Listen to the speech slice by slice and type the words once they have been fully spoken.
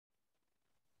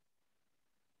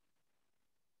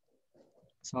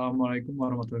Assalamualaikum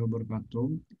warahmatullahi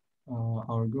wabarakatuh.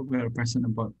 Our group will present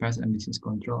about pest and disease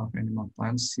control of animal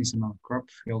plants seasonal crop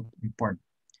field report.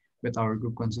 With our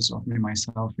group consists of me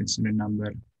myself with student number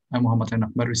Muhammad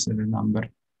Akbar with student number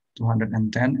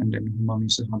 210, and then Humam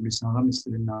Yusuf Abdussalam with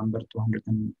student number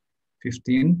 215,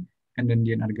 and then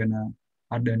Dian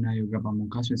Ardhana Yoga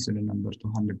Pamungkas with student number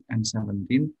 217,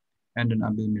 and then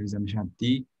Abil Milzam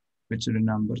Syati with student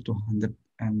number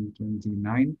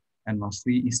 229, and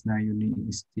lastly Isna Yuni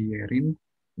Istierin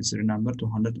with student number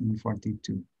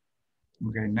 242.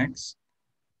 Okay, next.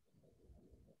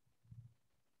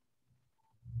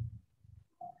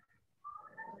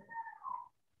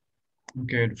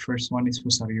 Okay, the first one is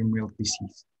Fusarium wilt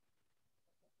disease.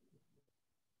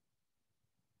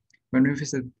 When we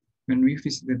visit when we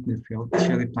visited the field,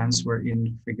 chili plants were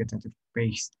in vegetative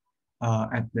phase.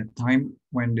 At that time,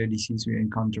 when the disease we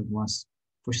encountered was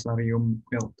Fusarium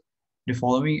wilt. The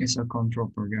following is a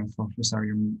control program for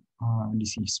Fusarium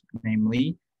disease,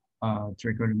 namely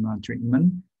trichoderma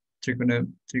treatment.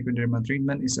 Trichoderma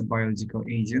treatment is a biological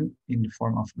agent in the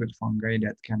form of good fungi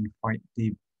that can fight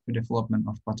the development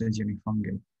of pathogenic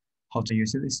fungi. How to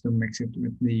use it is to mix it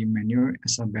with the manure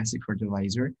as a basic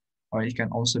fertilizer, or it can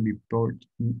also be poured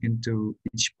into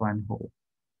each plant hole.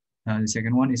 The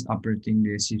second one is uprooting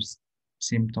the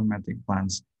symptomatic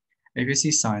plants. If you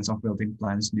see signs of wilting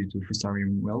plants due to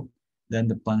Fusarium wilt, then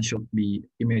the plant should be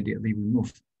immediately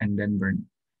removed and then burned.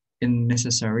 If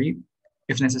necessary,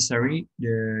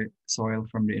 the soil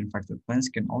from the infected plants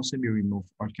can also be removed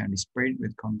or can be sprayed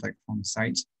with contact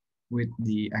fungicides with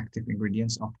the active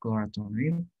ingredients of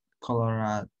chlorothalonil,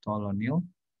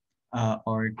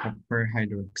 or copper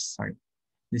hydroxide.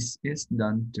 This is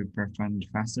done to prevent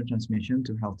faster transmission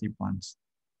to healthy plants.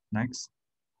 Next.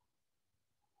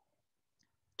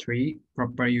 3.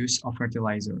 Proper use of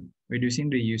fertilizer. Reducing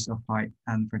the use of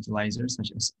high-end fertilizers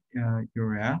such as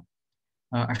urea.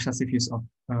 Excessive use of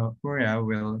urea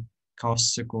will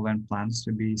cause succulent plants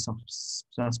to be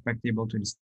susceptible to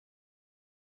this.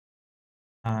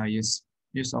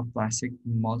 Use of plastic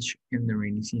mulch in the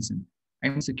rainy season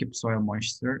aims to keep soil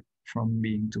moisture from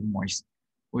being too moist,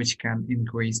 which can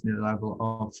increase the level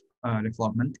of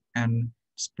development and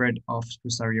spread of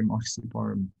Fusarium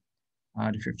oxysporum.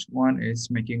 The fifth one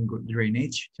is making good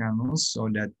drainage channels so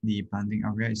that the planting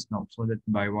area is not flooded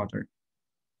by water.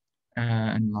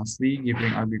 And lastly,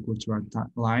 giving agricultural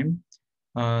lime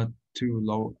to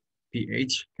low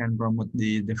pH can promote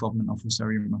the development of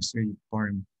Fusarium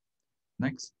oxysporum.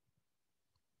 Next.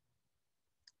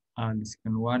 The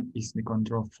second one is the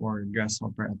control for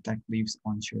grasshopper attack leaves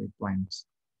on cherry plants.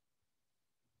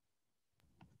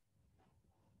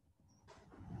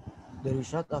 The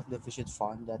result of the visit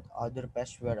found that other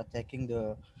pests were attacking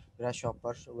the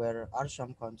grasshoppers. There are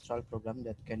some control programs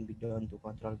that can be done to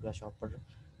control grasshoppers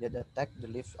that attack the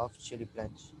leaves of chili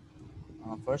plants.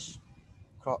 First,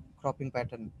 cropping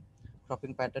pattern.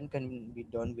 Cropping pattern can be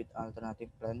done with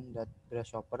alternative plant that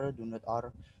grasshopper do not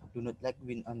like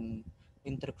with an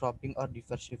intercropping or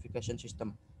diversification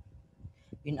system.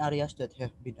 In areas that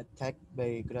have been attacked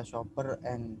by grasshopper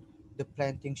and the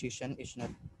planting season is not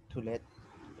too late,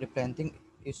 replanting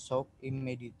is soaked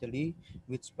immediately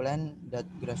with plants that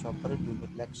grasshopper do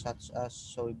not like, such as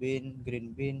soybean,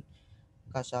 green bean,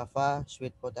 cassava,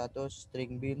 sweet potatoes,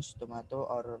 string beans, tomato,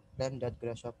 or plant that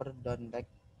grasshopper don't like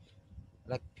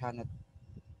peanut,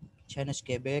 Chinese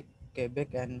Quebec,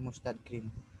 and mustard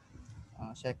green.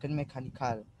 Second,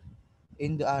 mechanical.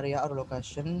 In the area or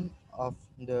location of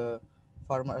the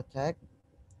farmer attack,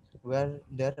 where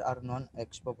there are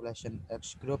non-X population,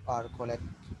 X group are collect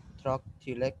truck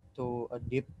tilek to a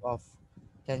depth of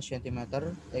 10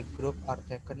 centimeter. A group are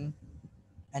taken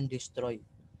and destroyed.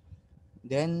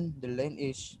 Then the land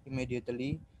is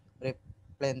immediately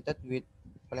replanted with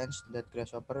plants that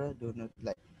grasshopper do not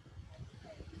like.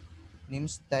 Neem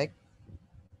stack.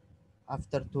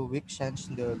 After 2 weeks since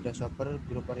the grasshopper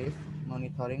group arrived,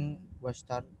 monitoring was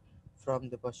started from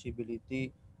the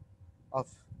possibility of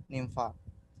nympha.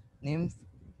 Nymph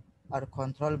are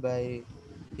controlled by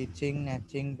hitting,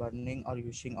 netting, burning, or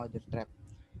using other trap.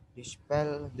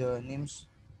 Dispel the nymphs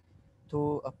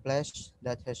to a place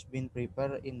that has been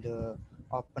prepared in the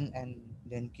open and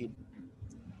then kill.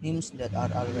 Nymphs that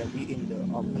are already in the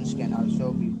open can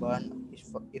also be burned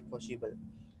if possible,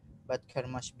 but care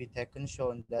must be taken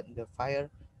so that the fire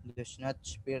does not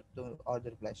spread to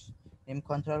other places. Nymph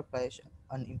control plays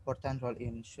an important role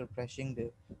in suppressing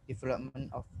the development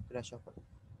of grasshopper.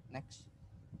 Next.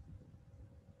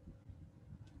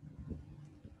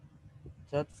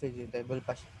 Third, vegetable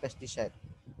pesticide.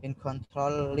 In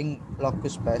controlling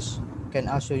locust pests, can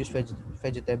also use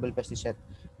vegetable pesticide.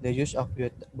 The use of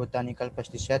botanical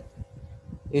pesticide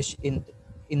is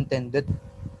intended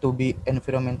to be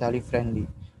environmentally friendly,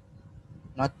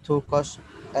 not to cause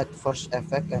adverse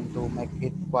effect and to make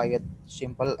it quiet,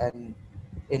 simple, and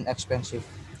inexpensive.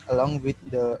 Along with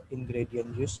the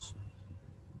ingredient used,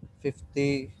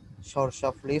 50 source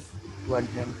of leaf, 1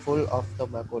 handful of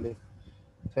tobacco leaf,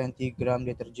 20-gram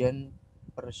detergent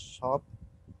per soap,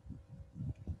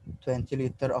 20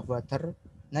 liter of water.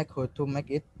 Next, how to make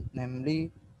it,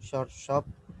 namely source of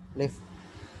leaf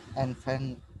and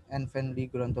finely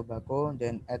ground tobacco,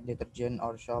 then add detergent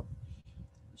or soap.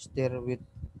 Stir with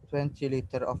 20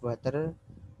 liter of water,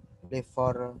 leave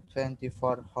for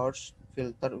 24 hours,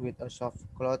 filter with a soft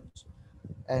cloth,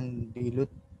 and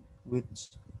dilute with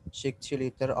 60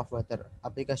 liter of water.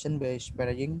 Application by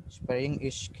spraying. Spraying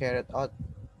is carried out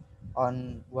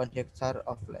on 1 hectare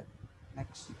of land.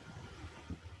 Next.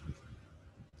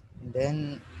 And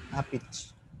then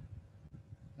aphids.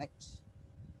 Next.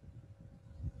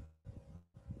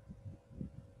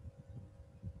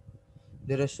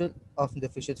 The result of the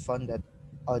visit found that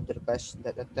other pests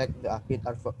that attack the aphid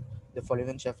are the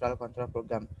following several control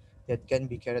programs that can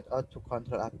be carried out to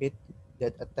control aphid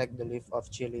that attack the leaf of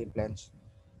chili plants.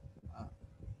 Uh,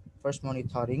 First,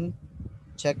 monitoring.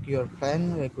 Check your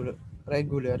plant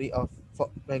regularly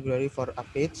for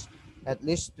aphids, at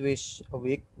least twice a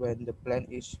week when the plant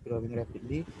is growing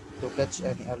rapidly to catch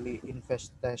any early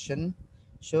infestation,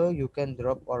 so you can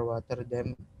drop or water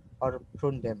them or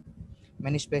prune them.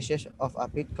 Many species of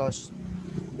aphid cause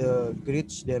the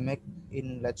greatest damage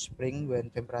in late spring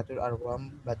when temperatures are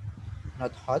warm but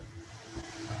not hot,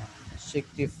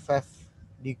 65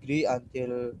 degree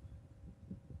until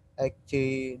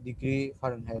 80 degree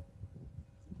Fahrenheit.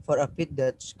 For aphid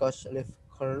that cause leaf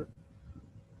curl,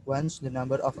 once the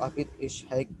number of aphids is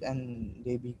high and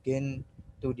they begin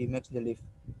to damage the leaf,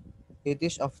 it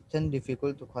is often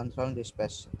difficult to control this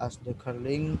pest, as the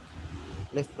curling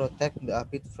leaf protect the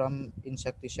aphid from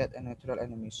insecticide and natural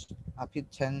enemies.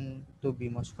 Aphids tend to be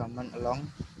most common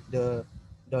along the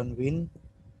downwind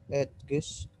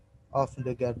edges of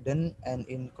the garden and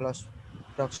in close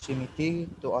proximity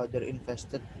to other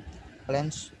infested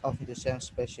plants of the same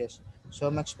species. So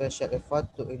make special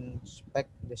effort to inspect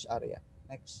this area.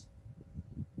 Next.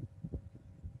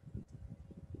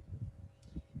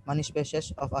 Many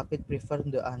species of aphid prefer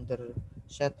the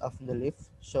underside of the leaf,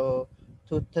 so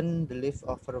to turn the leaf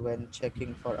over when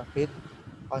checking for aphid.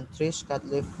 On trees, cut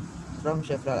leaf from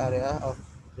several areas of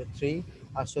the tree.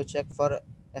 Also check for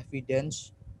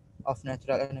evidence of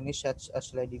natural enemies such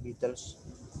as lady beetles,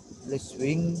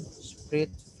 lacewing, spread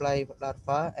fly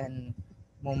larvae, and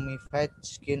mummified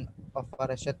skin of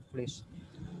parasite fleas.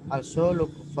 Also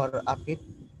look for aphid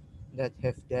that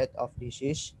have died of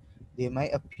disease. They may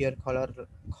appear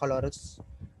colorless,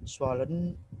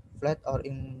 swollen, flat, or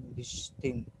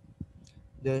indistinct.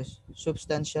 The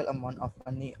substantial amount of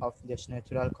any of these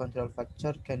natural control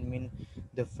factors can mean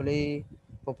the flea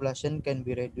population can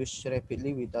be reduced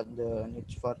rapidly without the need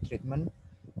for treatment.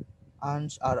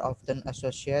 Ants are often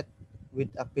associated with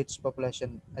aphids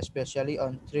population, especially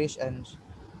on trees and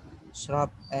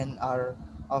shrubs, and are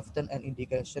often an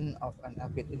indication of an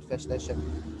aphid infestation.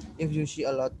 If you see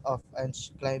a lot of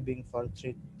ants climbing for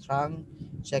tree trunk,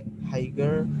 check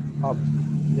higher up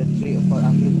the tree for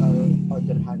aphid or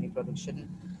other honey production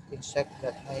insect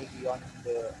that may be on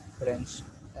the branch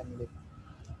and leaf.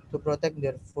 To protect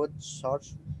their food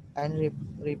source and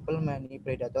repel many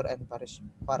predator and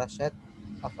parasite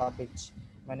of aphids,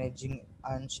 managing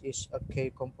ants is a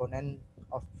key component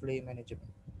of flea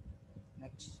management.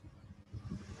 Next.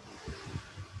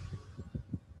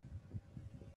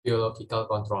 Biological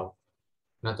control.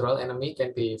 Natural enemy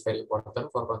can be very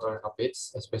important for controlling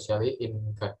aphids, especially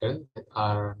in gardens that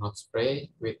are not sprayed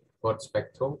with broad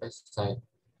spectrum pesticide,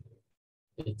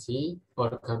 e.g.,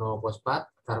 organophosphate,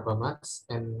 carbamax,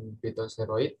 and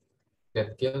phytosteroid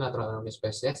that kill natural enemy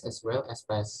species as well as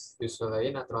pests.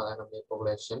 Usually, natural enemy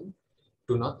population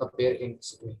do not appear in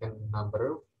significant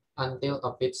number until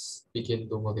aphids begin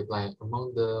to multiply.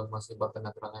 Among the most important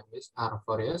natural enemies are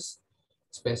various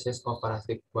species of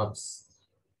parasitic bugs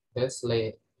that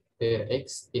lay their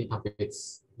eggs in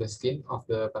aphids. The skin of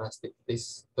the parasitic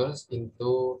turns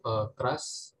into a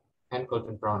crust and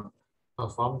golden brown, a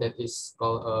form that is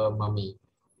called a mummy.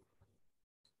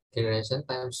 Generation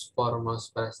times for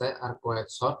most parasites are quite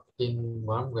short in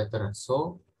warm weather,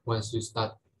 so once you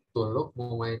start to look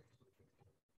movement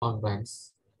on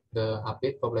plants, the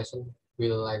aphid population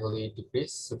will likely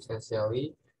decrease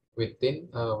substantially within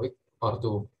a week or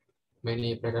two.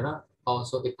 Many predators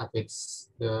also eat aphids.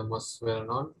 The most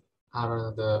well-known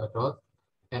are the adult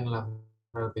and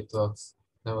larval beetles,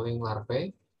 leveling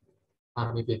larvae,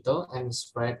 army beetle, and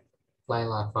spread fly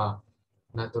larvae.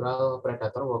 Natural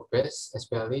predator work best,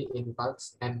 especially in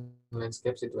parks and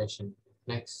landscape situation.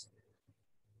 Next,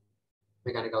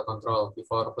 mechanical control.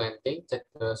 Before planting, check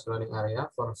the surrounding area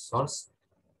for source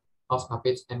of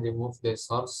aphids and remove the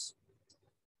source.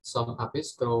 Some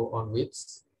aphids grow on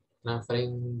weeds,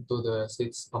 referring to the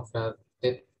seeds of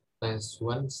healthy plants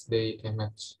once they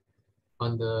damage.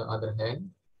 On the other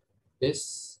hand,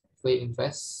 this flea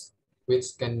infest,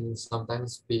 which can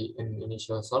sometimes be an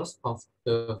initial source of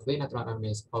the flea natural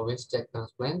enemies. Always check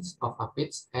transplants of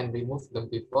aphids and remove them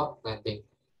before planting.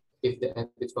 If the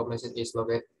aphids population is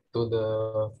located to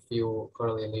the few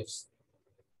curly leaves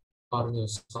or new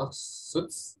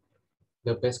shoots,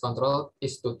 the best control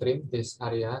is to trim this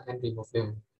area and remove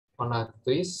them. On a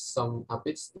trees, some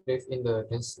aphids thrive in the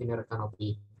dense inner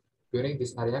canopy. Curing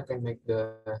this area can make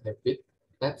the habitat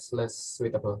less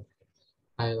suitable.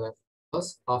 High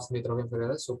levels of nitrogen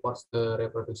fertilizer supports the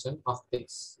reproduction of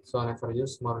ticks, so never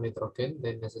use more nitrogen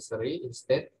than necessary.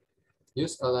 Instead,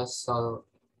 use a less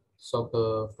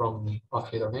soluble form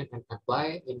of nitrogen and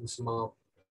apply in small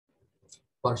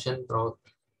portion throughout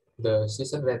the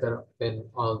season rather than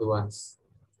all the once.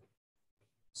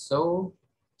 So,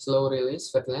 slow release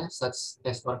fertilizer such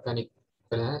as organic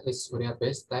fertilizer is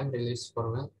urea-based time release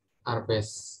formula are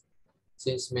best,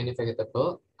 since many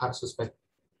vegetables are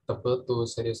susceptible to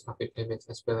serious aphid damage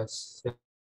as well as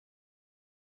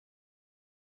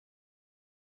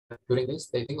during this,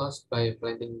 taking loss by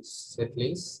planting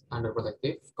seedlings under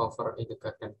protective cover in the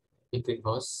garden, in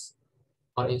greenhouse,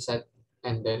 or inside,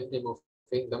 and then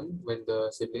removing them when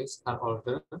the seedlings are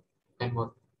older and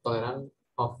more tolerant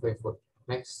of wave food.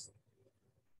 Next,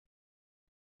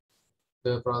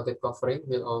 the protective covering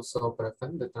will also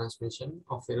prevent the transmission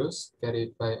of virus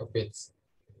carried by aphids.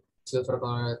 Silver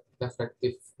colored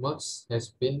refractive mulch has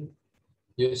been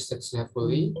used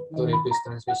successfully to reduce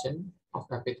transmission of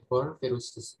aphid-borne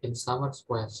viruses in summer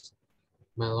squash,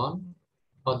 melon,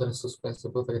 other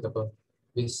susceptible vegetable.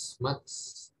 This much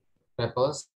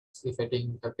repels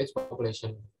evading aphid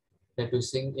population,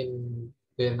 reducing in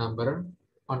their number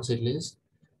on seedlings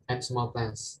and small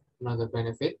plants. Another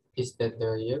benefit is that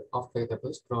the yield of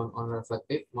vegetables grown on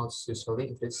reflective mulch usually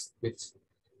increases with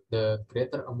the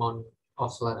greater amount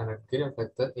of solar energy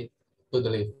reflected into the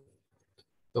leaf.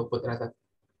 To put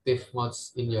reflective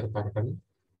mulch in your garden,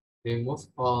 remove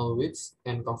all weeds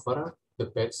and cover the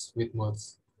beds with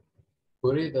mulch.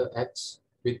 Bury the edge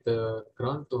with the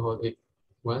ground to hold it.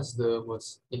 Once the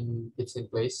mulch is in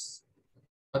place,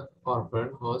 cut or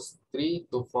burn holes 3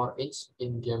 to 4 inch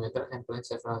in diameter and plant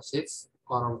several seeds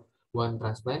or one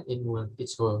transplant in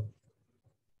each hole.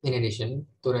 In addition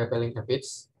to repelling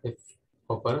aphids,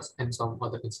 hoppers, and some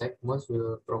other insect, mulch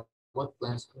will promote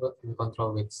plant growth and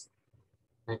control weeds.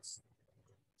 Next.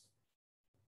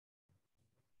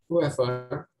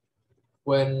 However,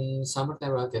 when summer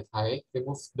temperature get high,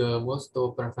 remove the mulch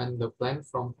to prevent the plant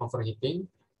from overheating.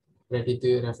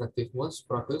 Ready-to reflective mulch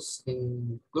products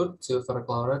include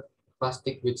silver-colored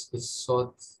plastic which is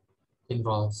sold in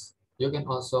rolls. You can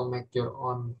also make your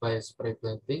own by spray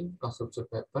planting, construction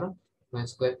paper,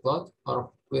 landscape cloth,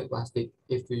 or clear plastic.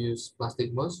 If you use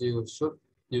plastic mulch, you should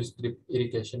use drip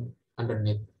irrigation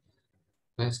underneath.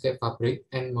 Landscape fabric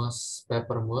and moss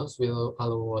paper mulch will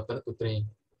allow water to drain.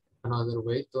 Another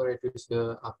way to reduce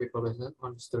the aphid population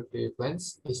on destructive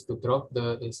plants is to drop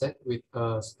the insect with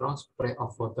a strong spray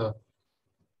of water.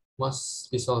 Once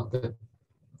dissolved,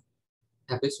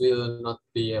 aphids will not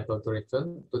be able to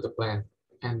return to the plant,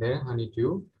 and their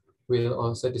honeydew will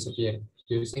also disappear.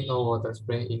 Using a water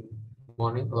spray in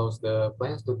morning allows the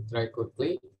plants to dry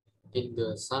quickly in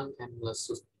the sun and less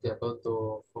susceptible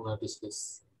to fungal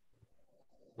disease.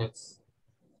 Next.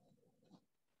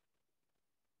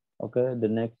 Okay, the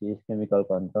next is chemical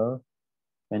control.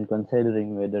 When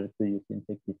considering whether to use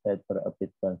insecticide for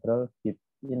aphid control, keep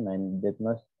in mind that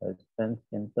most plants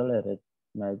can tolerate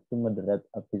mild to moderate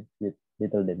aphids with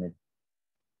little damage.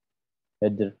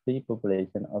 Hedge-free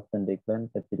population often decline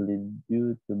rapidly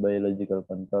due to biological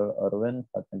control or when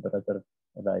hot temperatures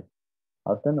rise.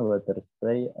 Often a water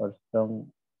spray or strong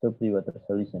soapy water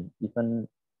solution, even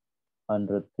on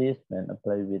root trees when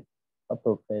applied with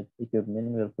appropriate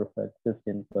equipment will provide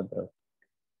sufficient control.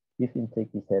 If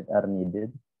insecticides are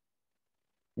needed,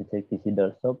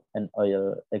 insecticidal soap and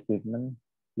oil equipment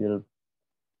will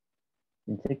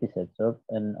insecticide soap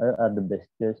and oil are the best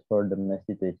choice for the mass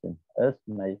situation.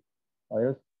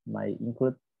 Oils might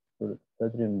include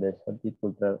petroleum-based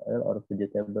horticultural oil or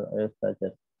vegetable oil such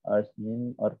as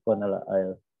arsenine or canola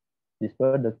oil. This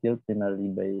product killed primarily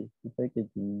by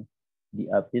suffocating the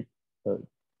aphid, so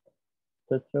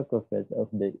such coverage of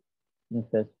the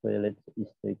infest violates is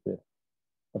required.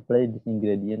 A Apply this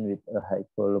ingredient with a high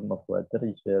volume of water,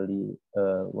 usually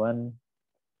 1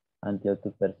 until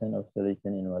 2% of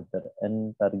solution in water,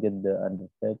 and target the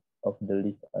underside of the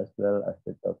leaf as well as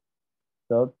the top.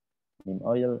 Salt, neem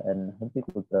oil, and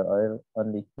horticultural oil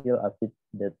only kill aphids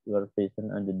that were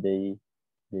present on the day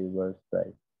they were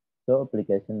sprayed. So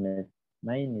application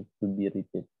may need to be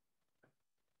repeated.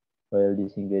 While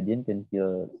this ingredient can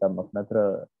kill some of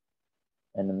natural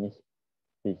enemies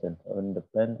present on the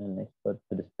plant and export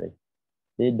to the spray,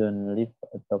 they don't leave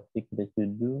a toxic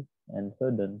residue and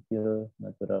so don't kill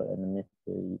natural enemies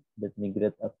that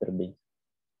migrate after being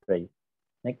sprayed.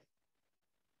 Next.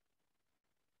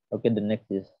 Okay, the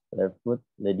next is leftfoot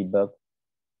ladybug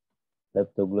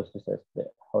leptoglossus spray.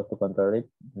 How to control it?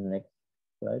 The next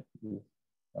slide is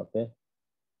okay.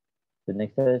 The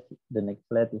next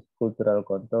slide is cultural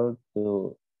control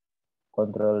to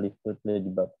control leftfoot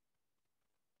ladybug.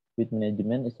 Weed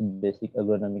management is a basic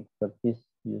agronomic practice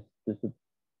used to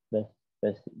suppress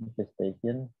pest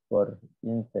infestation. For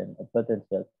instance, a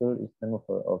potential tool is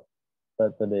removal of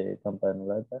Patode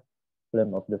campanulata,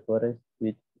 flame of the forest,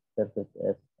 which serves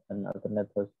as an alternate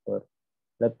host for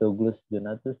Leptoglus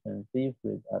donatus when tree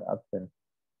fruit are absent.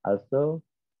 Also,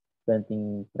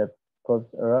 planting trap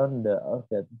crops around the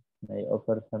orchard may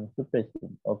offer some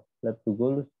suppression of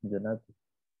Leptoglus donatus.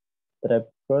 Trap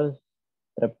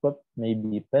crops may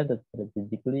be planted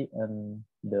strategically on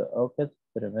the orchard's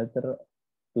perimeter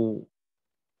to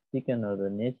thicken or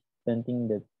niche planting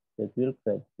that will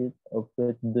create seeds of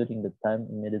fruit during the time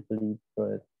immediately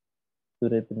prior to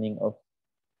ripening of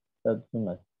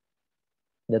satsumas.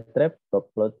 The trap crop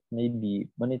plots may be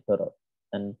monitored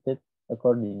and set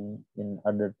accordingly in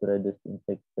order to reduce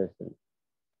insect pressure.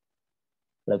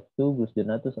 Leptoglus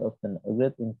donatus often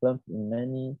aggregate in clumps in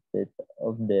many stages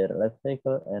of their life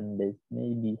cycle, and these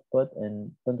may be spot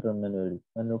and controlled manually.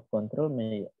 Manual control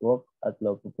may work at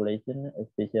low population,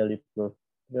 especially prior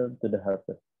to the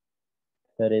harvest.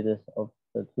 Varieties of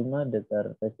satsuma that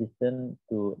are resistant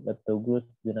to Leptoglus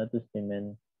donatus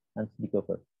remain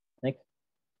undiscovered. Next.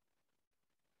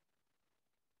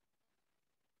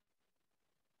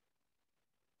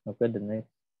 Okay, the next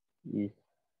is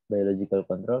biological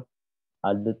control.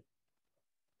 Adult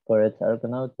forages are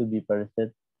known to be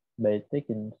parasites by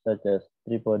taking such as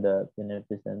Tripoda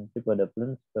pinipes and Tripoda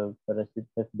plumes. So parasites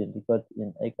have been recorded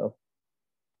in egg of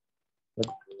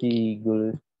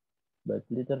Leptigulus, but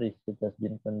little research has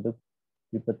been conducted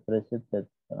with parasites that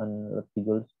on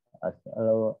Leptigulus as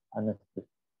allow anesthesia.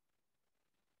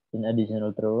 In addition,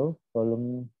 ultra-low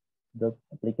volume drop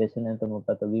application and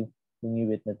thermopathogen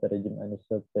with Metarhizium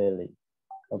anisophyllae.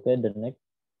 Okay, the next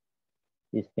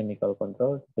is chemical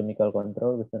control. Chemical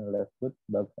control within leftfoot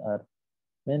bugs are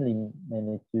mainly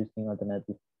managed using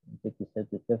alternative insecticides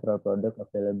with several products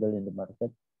available in the market,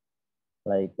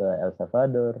 like El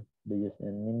Salvador. They use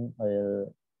neem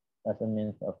oil as a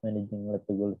means of managing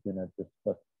Leptoglus donatus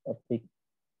post-optic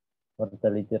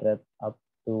mortality rate up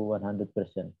to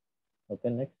 100%. Okay,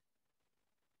 next.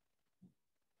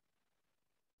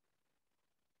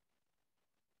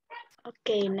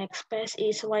 Okay, next pest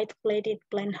is white-bladed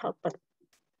plant hopper.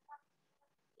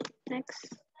 Next.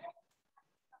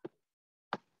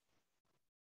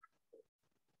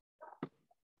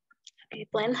 Okay,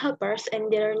 plant hoppers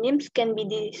and their nymphs can be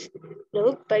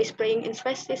dislodged by spraying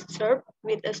insecticide syrup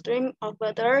with a stream of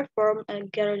water from a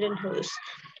garden hose.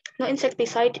 No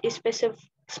insecticide is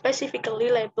specifically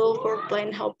labeled for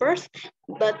plant hoppers,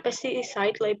 but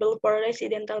pesticide labeled for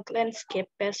residential landscape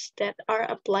pests that are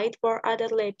applied for other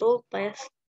labeled pests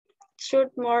should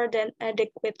more than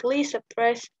adequately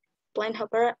suppress plant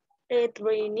hopper.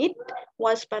 Adrenite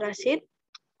was parasite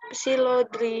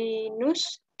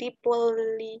Psilodrinus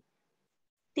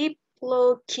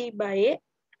diplochibae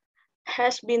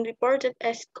has been reported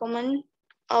as common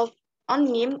on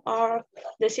neem or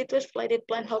the citrus-bladed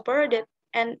plant hopper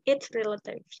and its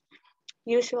relatives.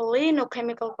 Usually, no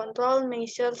chemical control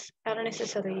measures are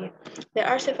necessary. There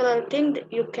are several things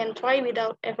that you can try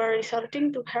without ever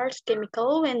resorting to harsh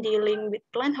chemical when dealing with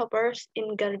plant hoppers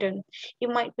in garden. You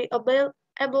might be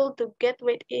able to get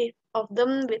rid of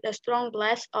them with a strong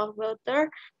blast of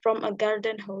water from a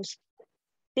garden hose.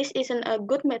 This isn't a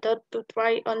good method to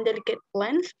try on delicate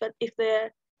plants, but if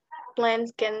the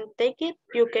plants can take it,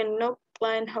 you can knock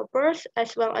plant hoppers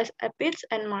as well as aphids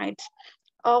and mites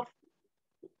off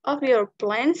of your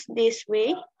plants this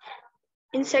way.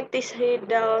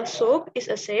 Insecticidal soap is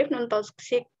a safe,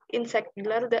 non-toxic insect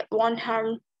killer that won't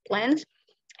harm plants,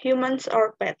 humans,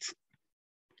 or pets.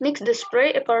 Mix the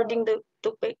spray according to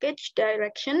package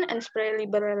direction and spray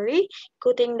liberally,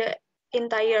 coating the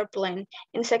entire plant.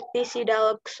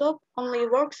 Insecticidal soap only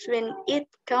works when it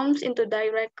comes into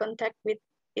direct contact with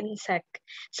insect.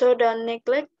 So don't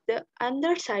neglect the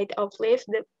underside of leaves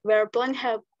where plant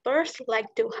helpers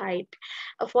like to hide.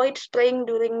 Avoid spraying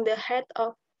during the heat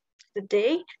of the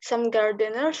day. Some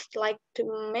gardeners like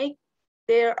to make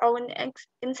their own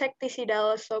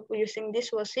insecticidal soap using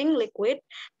dishwashing liquid,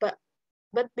 but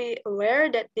be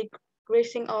aware that the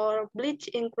greasing or bleach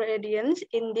ingredients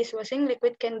in dishwashing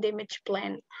liquid can damage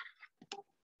plant.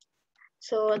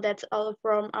 So that's all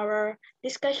from our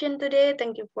discussion today.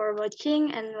 Thank you for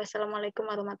watching and wassalamualaikum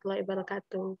warahmatullahi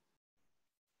wabarakatuh.